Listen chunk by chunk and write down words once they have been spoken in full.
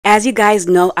As you guys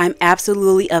know, I'm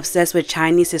absolutely obsessed with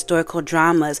Chinese historical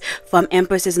dramas, from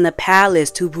Empresses in the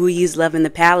Palace to Wu Yi's Love in the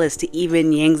Palace to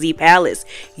even Yangtze Palace.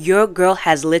 Your girl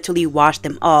has literally watched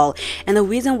them all. And the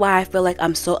reason why I feel like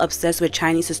I'm so obsessed with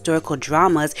Chinese historical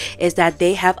dramas is that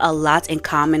they have a lot in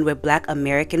common with Black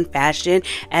American fashion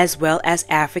as well as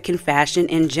African fashion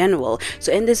in general.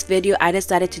 So in this video, I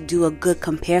decided to do a good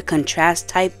compare-contrast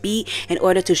type beat in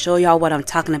order to show y'all what I'm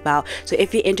talking about. So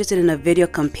if you're interested in a video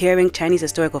comparing Chinese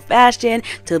historical fashion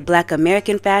to Black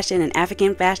American fashion and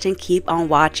African fashion, keep on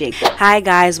watching. Hi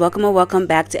guys, welcome or welcome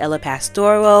back to Ella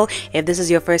Pastoral. If this is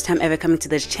your first time ever coming to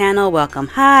this channel, welcome.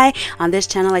 Hi. On this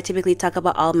channel, I typically talk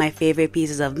about all my favorite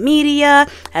pieces of media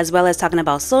as well as talking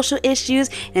about social issues.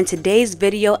 And in today's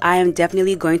video, I am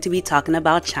definitely going to be talking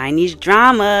about Chinese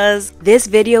dramas. This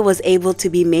video was able to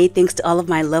be made thanks to all of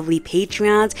my lovely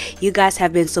Patreons. You guys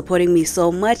have been supporting me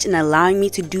so much and allowing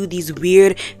me to do these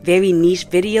weird, very niche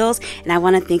videos, and I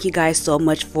want to thank you guys so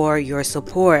much for your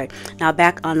support. Now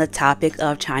back on the topic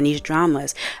of Chinese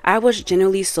dramas, I was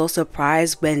generally so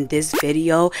surprised when this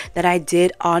video that I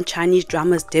did on Chinese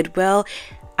dramas did well.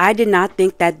 I did not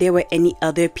think that there were any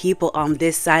other people on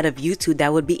this side of YouTube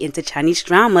that would be into Chinese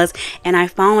dramas, and I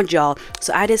found y'all.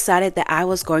 So I decided that I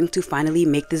was going to finally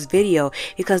make this video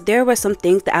because there were some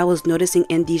things that I was noticing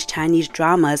in these Chinese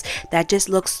dramas that just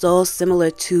look so similar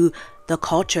to the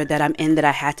culture that I'm in that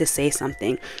I had to say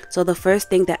something. So the first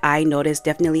thing that I noticed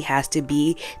definitely has to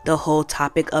be the whole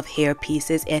topic of hair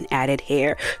pieces and added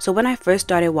hair. So when I first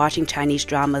started watching Chinese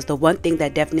dramas, the one thing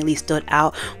that definitely stood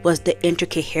out was the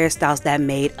intricate hairstyles that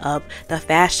made up the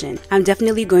fashion. I'm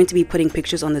definitely going to be putting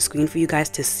pictures on the screen for you guys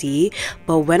to see,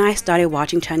 but when I started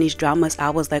watching Chinese dramas, I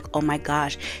was like, oh my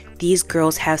gosh, these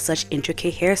girls have such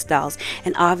intricate hairstyles.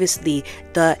 And obviously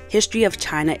the history of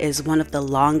China is one of the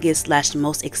longest /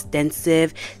 most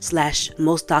extensive /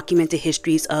 most documented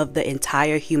histories of the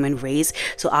entire human race.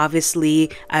 So obviously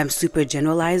I'm super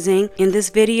generalizing in this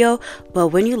video, but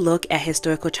when you look at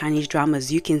historical Chinese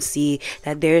dramas, you can see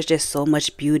that there's just so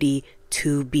much beauty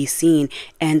to be seen,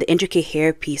 and the intricate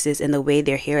hair pieces and the way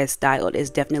their hair is styled is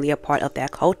definitely a part of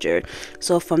that culture.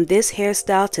 So from this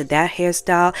hairstyle to that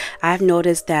hairstyle, I've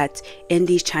noticed that in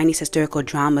these Chinese historical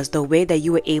dramas, the way that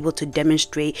you were able to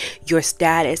demonstrate your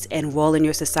status and role in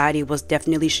your society was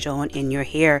definitely shown in your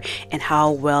hair and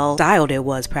how well styled it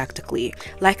was practically.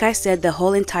 Like I said, the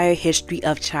whole entire history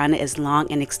of China is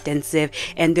long and extensive,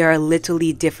 and there are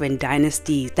literally different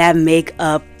dynasties that make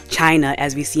up China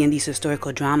as we see in these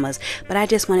historical dramas, but I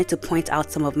just wanted to point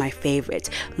out some of my favorites,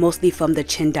 mostly from the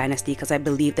Qin dynasty because I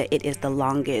believe that it is the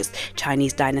longest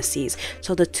Chinese dynasties.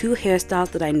 So the two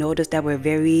hairstyles that I noticed that were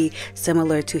very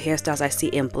similar to hairstyles I see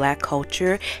in Black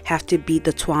culture have to be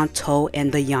the Tuan Toe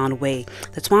and the Yan Wei.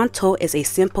 The Tuan Toe is a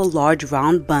simple large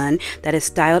round bun that is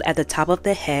styled at the top of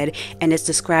the head and is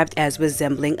described as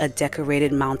resembling a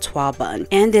decorated mantua bun.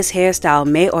 And this hairstyle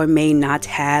may or may not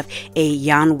have a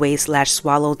Yan Wei /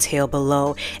 swallow tail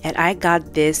below, and I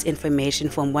got this information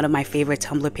from one of my favorite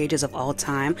Tumblr pages of all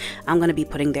time. I'm going to be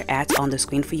putting their ads on the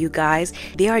screen for you guys.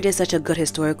 They are just such a good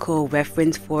historical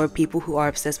reference for people who are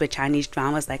obsessed with Chinese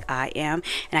dramas like I am,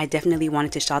 and I definitely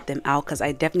wanted to shout them out because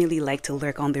I definitely like to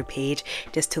lurk on their page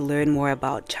just to learn more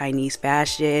about Chinese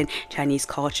fashion, Chinese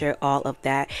culture, all of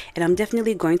that. And I'm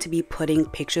definitely going to be putting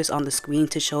pictures on the screen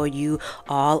to show you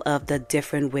all of the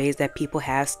different ways that people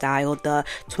have styled the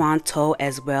Tuan Toe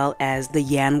as well as the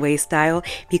Yan Wei style,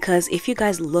 because if you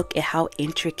guys look at how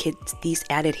intricate these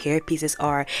added hair pieces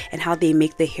are and how they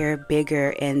make the hair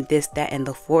bigger and this, that, and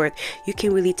the fourth, you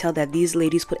can really tell that these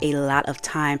ladies put a lot of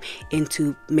time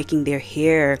into making their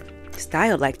hair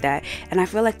styled like that. And I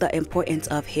feel like the importance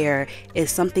of hair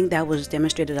is something that was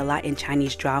demonstrated a lot in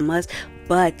Chinese dramas,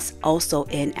 but also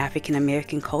in African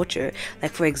American culture.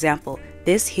 Like for example,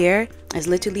 this hair is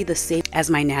literally the same as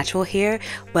my natural hair,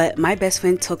 but my best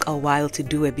friend took a while to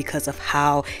do it because of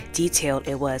how detailed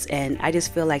it was, and I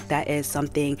just feel like that is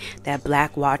something that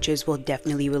Black watchers will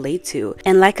definitely relate to.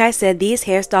 And like I said, these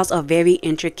hairstyles are very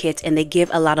intricate and they give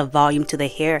a lot of volume to the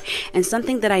hair. And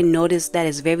something that I noticed that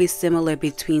is very similar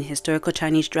between historical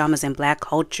Chinese dramas and Black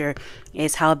culture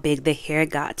is how big the hair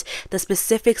got. The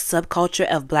specific subculture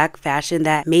of Black fashion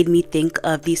that made me think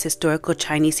of these historical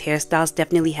Chinese hairstyles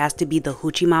definitely has to be the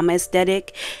hoochie mama aesthetic.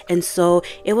 aesthetic. And so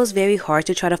it was very hard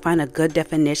to try to find a good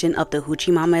definition of the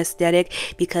hoochie mama aesthetic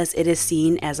because it is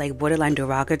seen as like borderline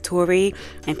derogatory,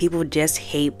 and people just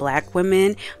hate black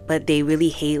women, but they really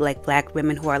hate like black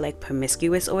women who are like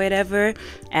promiscuous or whatever,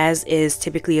 as is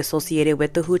typically associated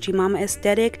with the hoochie mama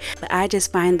aesthetic. But I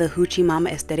just find the hoochie mama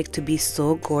aesthetic to be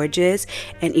so gorgeous,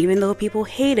 and even though people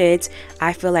hate it,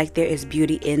 I feel like there is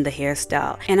beauty in the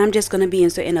hairstyle. And I'm just going to be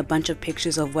inserting a bunch of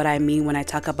pictures of what I mean when I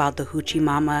talk about the hoochie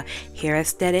mama hair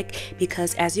aesthetic,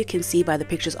 because as you can see by the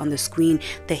pictures on the screen,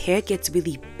 the hair gets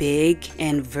really big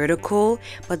and vertical,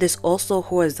 but there's also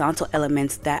horizontal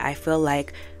elements that I feel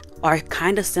like are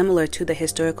kind of similar to the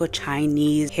historical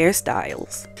Chinese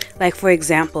hairstyles. Like for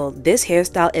example, this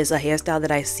hairstyle is a hairstyle that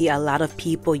I see a lot of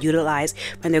people utilize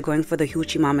when they're going for the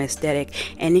hoochie mama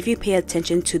aesthetic. And if you pay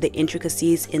attention to the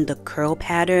intricacies in the curl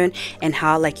pattern and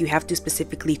how like you have to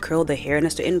specifically curl the hair in a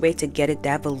certain way to get it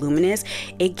that voluminous,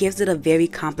 it gives it a very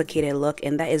complicated look,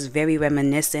 and that is very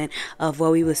reminiscent of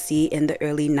what we would see in the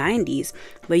early 90s.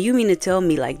 But you mean to tell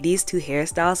me like these two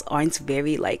hairstyles aren't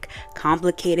very like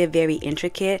complicated, very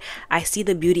intricate? I see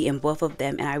the beauty in both of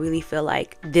them, and I really feel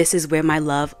like this is where my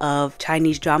love of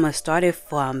Chinese drama started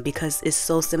from, because it's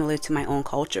so similar to my own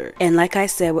culture. And like I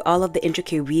said, with all of the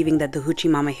intricate weaving that the hoochie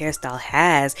mama hairstyle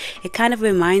has, it kind of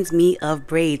reminds me of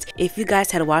braids. If you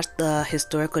guys had watched the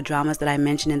historical dramas that I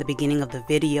mentioned in the beginning of the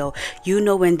video, you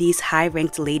know when these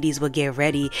high-ranked ladies would get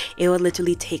ready, it would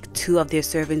literally take 2 of their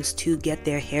servants to get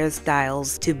their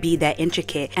hairstyles to be that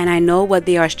intricate. And I know what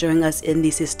they are showing us in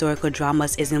these historical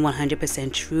dramas isn't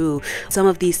 100% true. Some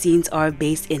of these scenes are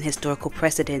based in historical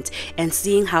precedent, and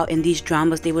seeing how in these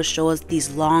dramas they will show us these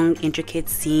long intricate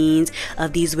scenes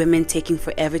of these women taking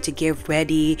forever to get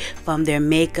ready, from their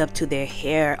makeup to their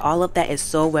hair, all of that is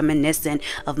so reminiscent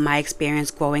of my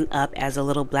experience growing up as a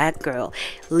little black girl.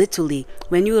 Literally,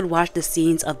 when you would watch the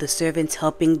scenes of the servants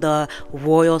helping the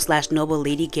royal / noble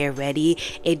lady get ready,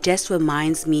 it just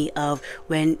reminds me of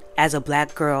when as a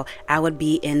black girl I would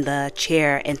be in the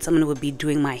chair and someone would be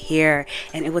doing my hair,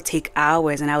 and it would take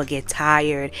hours and I would get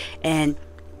tired. And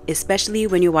especially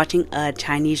when you're watching a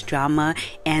Chinese drama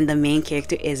and the main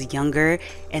character is younger,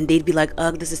 and they'd be like,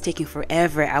 ugh, this is taking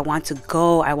forever, I want to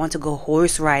go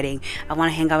horse riding, I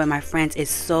want to hang out with my friends.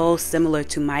 It's so similar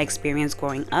to my experience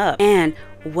growing up. And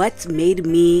what's made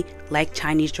me like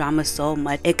Chinese drama so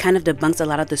much, it kind of debunks a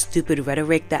lot of the stupid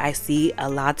rhetoric that I see a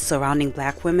lot surrounding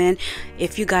black women.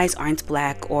 If you guys aren't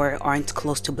black or aren't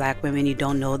close to black women, you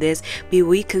don't know this, but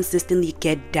we consistently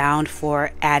get down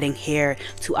for adding hair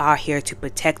to our hair to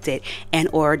protect it, and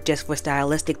or just for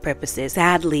stylistic purposes.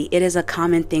 Sadly, it is a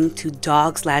common thing to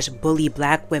dog / bully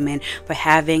black women for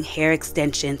having hair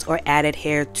extensions or added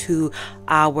hair to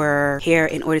our hair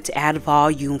in order to add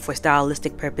volume for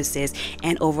stylistic purposes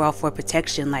and overall for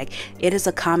protection. Like, it is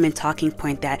a common talking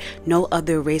point that no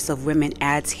other race of women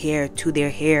adds hair to their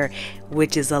hair,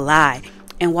 which is a lie.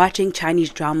 And watching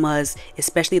Chinese dramas,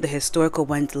 especially the historical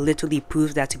ones, literally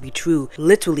proves that to be true.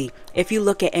 Literally, if you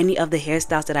look at any of the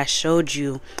hairstyles that I showed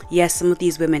you, yes, some of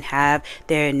these women have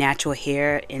their natural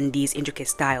hair in these intricate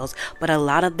styles, but a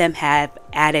lot of them have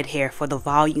added hair for the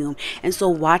volume. And so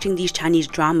watching these Chinese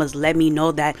dramas let me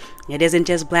know that it isn't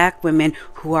just black women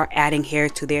who are adding hair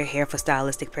to their hair for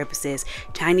stylistic purposes.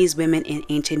 Chinese women in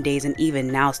ancient days and even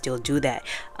now still do that.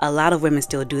 A lot of women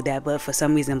still do that, but for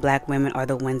some reason black women are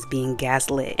the ones being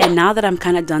gaslit. And now that I'm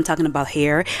kind of done talking about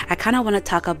hair, I kind of want to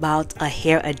talk about a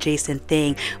hair adjacent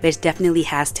thing, which definitely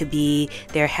has to be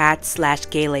their hats /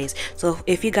 galas. So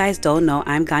if you guys don't know,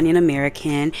 I'm Ghanaian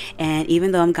American, and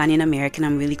even though I'm Ghanaian American,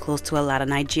 I'm really close to a lot of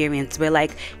Nigerians. We're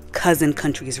like cousin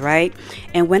countries, right?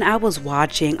 And when I was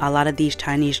watching a lot of these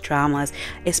Chinese dramas,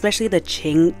 especially the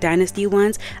Qing dynasty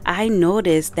ones, I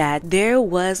noticed that there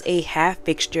was a hat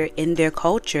fixture in their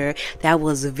culture that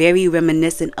was very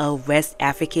reminiscent of West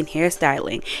African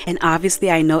hairstyling. And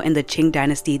obviously I know in the Qing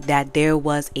dynasty that there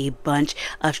was a bunch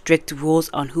of strict rules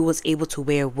on who was able to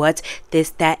wear what, this,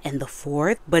 that, and the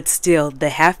fourth, but still the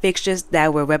hat fixtures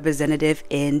that were representative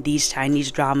in these Chinese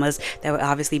dramas that were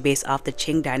obviously based off the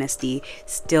Qing dynasty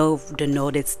still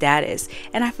denoted status.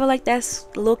 And I feel like that's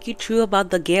low-key true about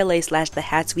the gele / the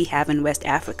hats we have in West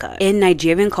Africa. In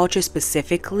Nigerian culture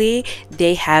specifically,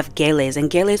 they have geles, and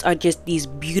geles are just these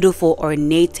beautiful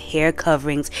ornate hair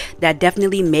coverings that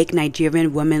definitely make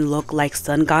Nigerian women look like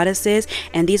sun goddesses,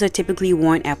 and these are typically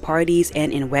worn at parties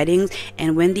and in weddings.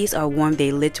 And when these are worn,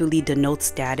 they literally denote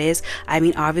status. I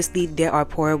mean, obviously there are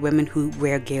poor women who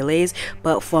wear geles,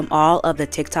 but from all of the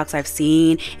TikToks I've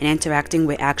seen and interacting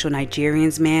with actual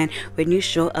Nigerians, man, man, when you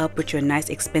show up with your nice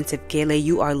expensive gele,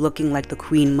 you are looking like the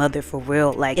queen mother for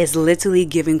real. Like, it's literally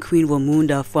giving Queen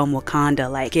Wamunda from Wakanda.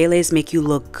 Like, geles make you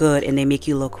look good and they make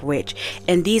you look rich,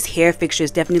 and these hair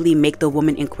fixtures definitely make the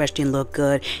woman in question look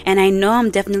good. And I know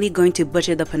I'm definitely going to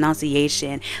butcher the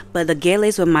pronunciation, but the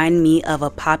geles remind me of a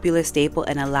popular staple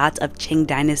in a lot of Qing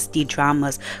dynasty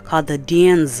dramas called the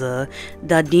dianzi.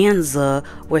 The dianzi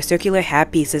were circular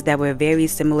hat pieces that were very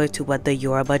similar to what the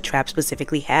Yoruba tribe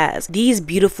specifically has. These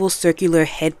beautiful circular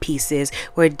headpieces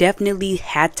were definitely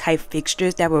hat type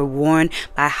fixtures that were worn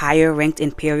by higher ranked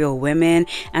imperial women.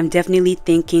 I'm definitely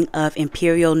thinking of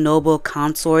imperial noble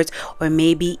consorts, or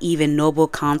maybe even noble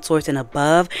consorts and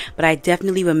above, but I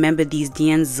definitely remember these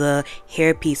dianzi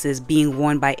hair pieces being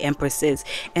worn by empresses.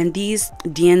 And these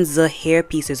dianzi hair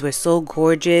pieces were so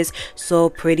gorgeous, so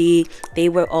pretty. They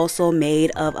were also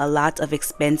made of a lot of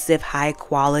expensive high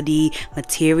quality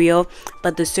material,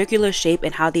 but the circular shape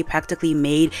and how they practically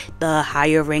made the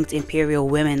higher ranked imperial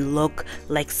women look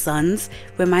like suns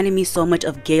reminded me so much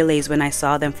of geles when I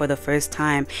saw them for the first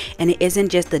time. And it isn't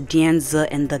just the dianzi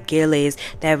and the geles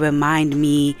that remind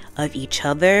me of each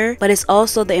other, but it's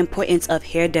also the importance of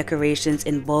hair decorations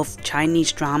in both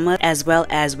Chinese drama as well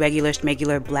as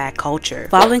regular black culture.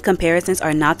 Following comparisons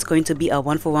are not going to be a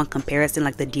one-for-one comparison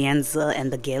like the dianzi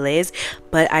and the geles,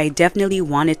 but I definitely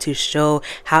wanted to show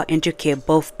how intricate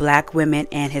both black women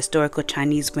and historical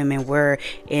Chinese women were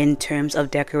in terms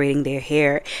of decorating their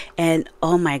hair. And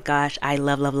oh my gosh, I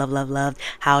love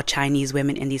how Chinese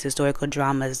women in these historical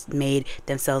dramas made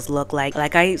themselves look like.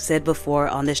 Like I said before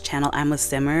on this channel, I'm a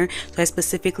simmer, so I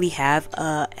specifically have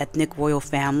a ethnic royal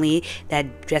family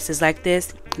that dresses like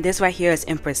this. This right here is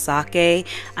Empress Sake.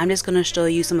 I'm just going to show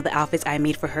you some of the outfits I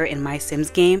made for her in my Sims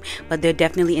game, but they're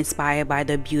definitely inspired by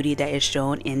the beauty that is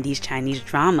shown in these Chinese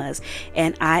dramas.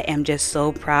 And I am just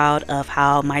so proud of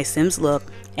how my Sims look,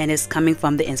 and it's coming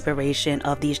from the inspiration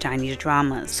of these Chinese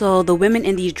dramas. So the women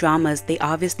in these dramas, they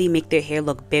obviously make their hair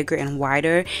look bigger and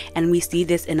wider, and we see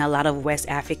this in a lot of West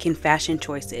African fashion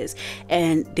choices.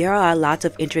 And there are a lot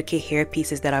of intricate hair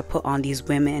pieces that are put on these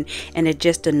women, and it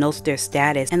just denotes their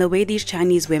status. And the way these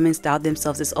Chinese women style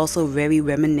themselves is also very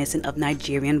reminiscent of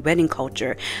Nigerian wedding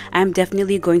culture. I'm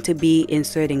definitely going to be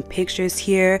inserting pictures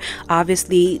here.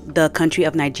 Obviously, the country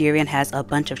of Nigeria has a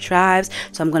bunch of tribes,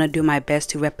 so I'm going to do my best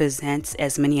to represent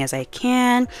as many as I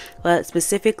can, but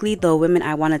specifically the women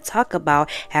I want to talk about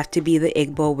have to be the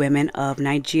Igbo women of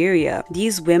Nigeria.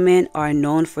 These women are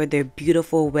known for their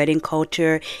beautiful wedding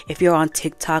culture. If you're on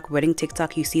TikTok, wedding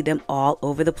TikTok, you see them all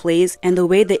over the place. And the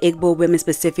way the Igbo women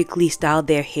specifically style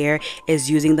their hair is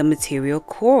using the material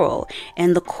coral,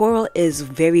 and the coral is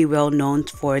very well known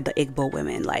for the Igbo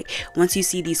women. Like, once you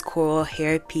see these coral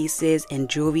hair pieces and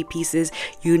jewelry pieces,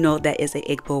 you know that is a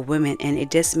Igbo woman, and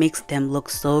it just makes them look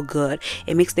so good.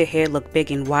 It makes their hair look big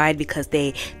and wide because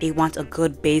they want a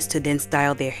good base to then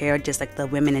style their hair, just like the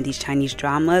women in these Chinese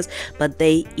dramas, but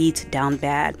they eat down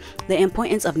bad. The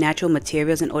importance of natural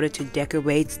materials in order to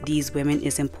decorate these women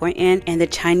is important, and the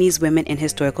Chinese women in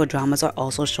historical dramas are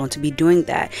also shown to be doing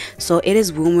that. So it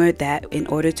is rumored that in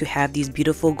order to have these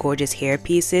beautiful gorgeous hair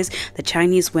pieces, the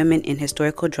Chinese women in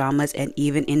historical dramas and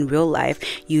even in real life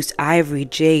used ivory,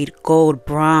 jade, gold,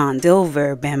 bronze,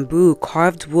 silver, bamboo,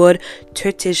 carved wood,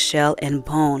 tortoise shell, and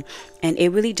bone. And it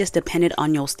really just depended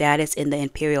on your status in the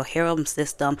imperial harem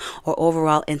system or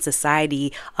overall in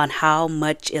society on how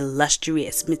much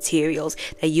illustrious materials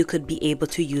that you could be able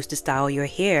to use to style your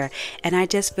hair. And I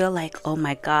just feel like, oh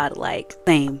my god, like,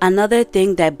 same. Another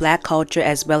thing that black culture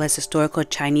as well as historical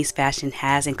Chinese fashion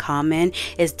has in common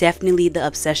is definitely the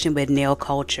obsession with nail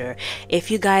culture. If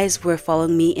you guys were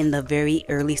following me in the very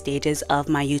early stages of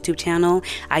my YouTube channel,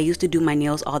 I used to do my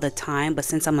nails all the time, but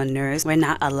since I'm a nurse, we're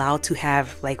not allowed to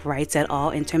have like rights at all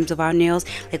in terms of our nails.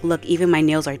 Like, look, even my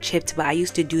nails are chipped, but I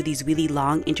used to do these really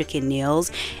long intricate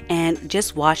nails, and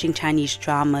just watching Chinese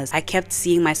dramas, I kept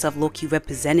seeing myself low-key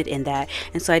represented in that,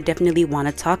 and so I definitely want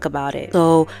to talk about it.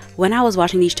 So when I was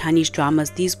watching these Chinese dramas,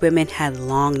 these women had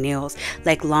long nails,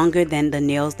 like longer than the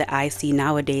nails that I see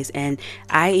nowadays, and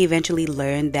I eventually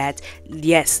learned that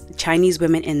yes, Chinese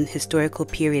women in historical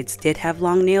periods did have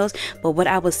long nails, but what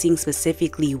I was seeing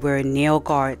specifically were nail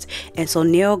guards. And so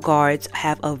nail guards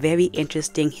have a very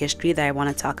interesting history that I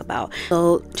want to talk about.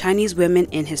 So Chinese women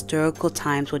in historical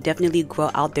times would definitely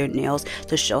grow out their nails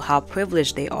to show how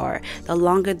privileged they are. The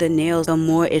longer the nails, the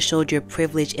more it showed your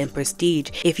privilege and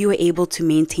prestige. If you were able to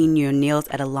maintain your nails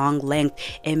at a long length,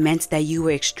 it meant that you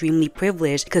were extremely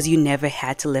privileged because you never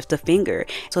had to lift a finger.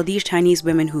 So these Chinese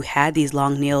women who had these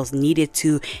long nails needed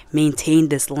to maintain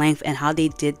this length, and how they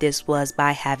did this was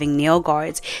by having nail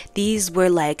guards. These were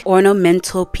like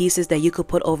ornamental pieces that you could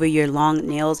put over your long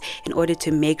nails, in order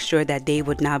to make sure that they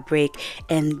would not break.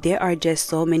 And there are just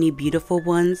so many beautiful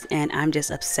ones, and I'm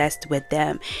just obsessed with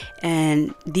them.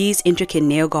 And these intricate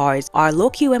nail guards are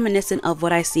low-key reminiscent of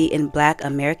what I see in Black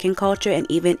American culture and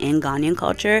even in Ghanaian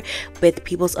culture, with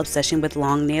people's obsession with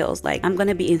long nails. Like, I'm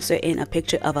gonna be inserting a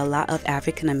picture of a lot of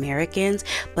African Americans,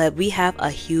 but we have a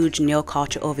huge nail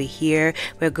culture over here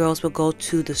where girls will go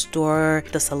to the store,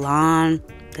 the salon,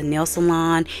 the nail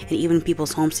salon, and even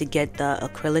people's homes to get the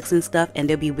acrylics and stuff, and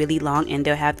they'll be really long and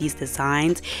they'll have these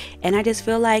designs. And I just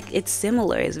feel like it's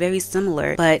similar, it's very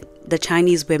similar. But the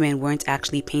Chinese women weren't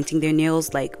actually painting their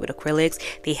nails like with acrylics,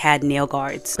 they had nail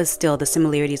guards, but still the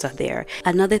similarities are there.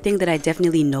 Another thing that I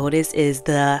definitely noticed is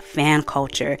the fan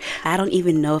culture. I don't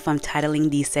even know if I'm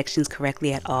titling these sections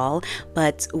correctly at all,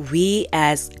 but we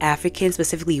as Africans,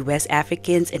 specifically West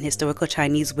Africans and historical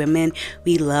Chinese women,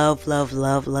 we love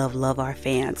our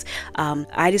fans.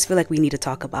 I just feel like we need to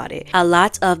talk about it. A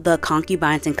lot of the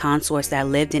concubines and consorts that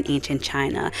lived in ancient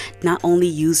China not only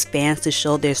used fans to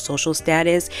show their social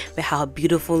status, but how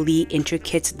beautifully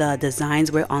intricate the designs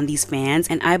were on these fans.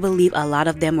 And I believe a lot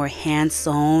of them were hand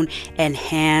sewn and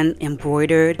hand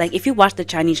embroidered. Like, if you watch the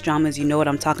Chinese dramas, you know what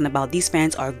I'm talking about. These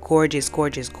fans are gorgeous,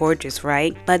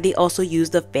 right? But they also use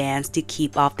the fans to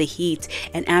keep off the heat.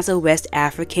 And as a West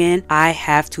African, I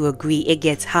have to agree, it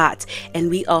gets hot. And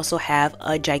we also have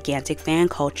a gigantic fan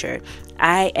culture.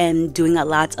 I am doing a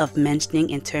lot of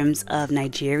mentioning in terms of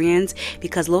Nigerians,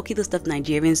 because low-key the stuff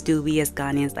Nigerians do, we as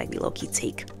Ghanaians, like, we low-key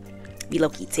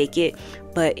take it.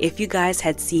 But if you guys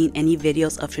had seen any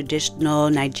videos of traditional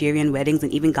Nigerian weddings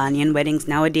and even Ghanaian weddings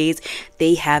nowadays,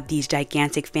 they have these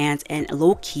gigantic fans, and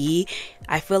low-key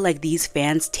I feel like these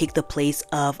fans take the place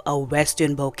of a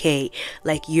Western bouquet.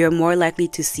 Like, you're more likely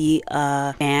to see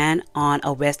a fan on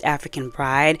a West African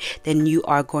bride than you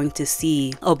are going to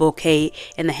see a bouquet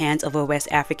in the hands of a West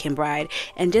African bride.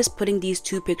 And just putting these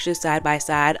two pictures side by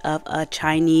side of a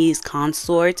Chinese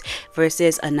consort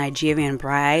versus a Nigerian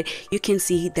bride, you can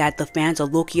see that the fans are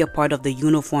low-key a part of the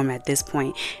uniform at this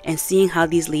point. And seeing how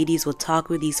these ladies will talk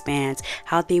with these fans,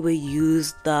 how they will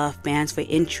use the fans for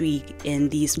intrigue in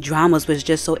these dramas was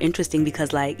just so interesting,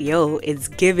 because like, yo, it's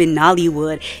giving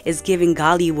Nollywood, it's giving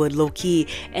Gollywood low-key.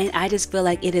 And I just feel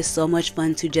like it is so much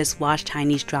fun to just watch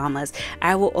Chinese dramas.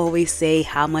 I will always say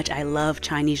how much I love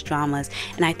Chinese dramas,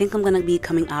 and I think I'm gonna be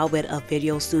coming out with a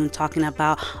video soon talking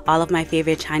about all of my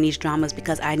favorite Chinese dramas,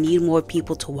 because I need more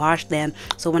people to watch them,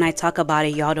 so when I talk about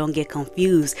it, y'all don't get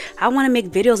confused. I want to make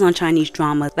videos on Chinese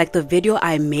dramas. Like, the video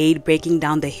I made breaking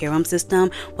down the harem system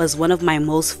was one of my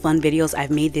most fun videos I've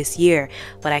made this year,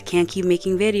 but I can't keep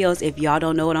making videos if y'all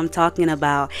don't know what I'm talking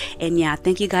about. And yeah,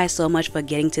 thank you guys so much for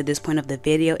getting to this point of the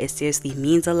video. It seriously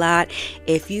means a lot.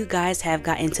 If you guys have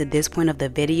gotten to this point of the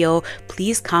video,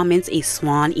 please comment a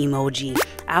swan emoji.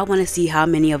 I want to see how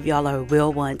many of y'all are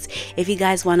real ones. If you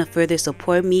guys want to further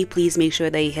support me, please make sure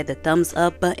that you hit the thumbs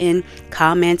up button,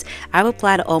 comment. I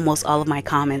reply to almost all of my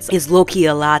comments. It's low-key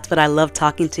a lot, but I love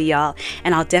talking to y'all,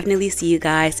 and I'll definitely see you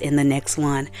guys in the next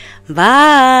one.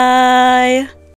 Bye!